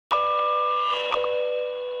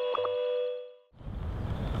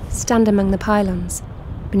Stand among the pylons,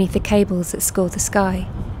 beneath the cables that score the sky.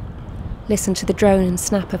 Listen to the drone and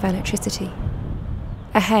snap of electricity.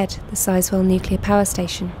 Ahead, the Sizewell nuclear power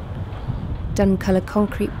station. Dun-coloured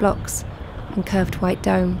concrete blocks and curved white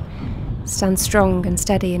dome stand strong and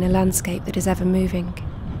steady in a landscape that is ever moving.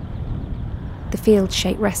 The fields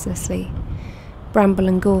shake restlessly. Bramble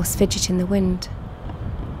and gorse fidget in the wind.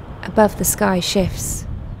 Above, the sky shifts,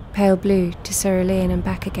 pale blue to cerulean and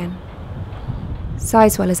back again.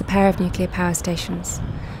 Sizewell is a pair of nuclear power stations.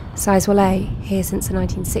 Sizewell A, here since the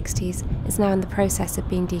 1960s, is now in the process of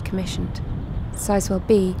being decommissioned. Sizewell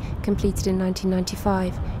B, completed in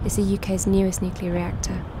 1995, is the UK's newest nuclear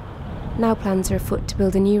reactor. Now plans are afoot to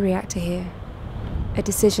build a new reactor here, a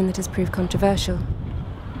decision that has proved controversial.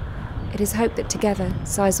 It is hoped that together,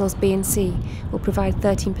 Sizewells B and C will provide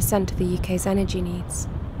 13% of the UK's energy needs.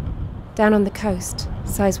 Down on the coast,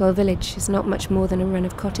 Sizewell village is not much more than a run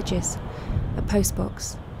of cottages, a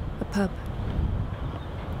postbox, a pub.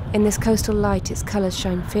 In this coastal light, its colours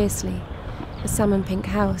shine fiercely. A salmon pink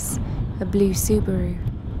house, a blue Subaru,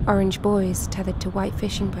 orange boys tethered to white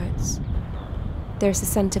fishing boats. There is a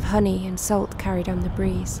scent of honey and salt carried on the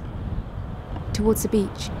breeze. Towards the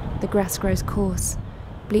beach, the grass grows coarse,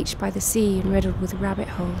 bleached by the sea and riddled with rabbit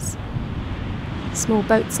holes. Small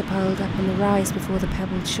boats are piled up on the rise before the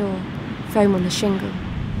pebbled shore, foam on the shingle.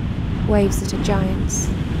 Waves that are giants,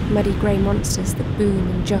 muddy grey monsters that boom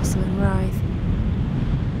and jostle and writhe.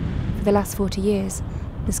 For the last 40 years,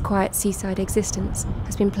 this quiet seaside existence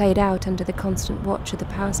has been played out under the constant watch of the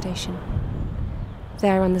power station.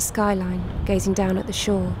 There on the skyline, gazing down at the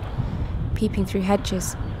shore, peeping through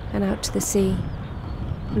hedges and out to the sea,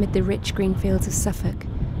 amid the rich green fields of Suffolk,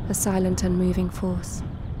 a silent, unmoving force.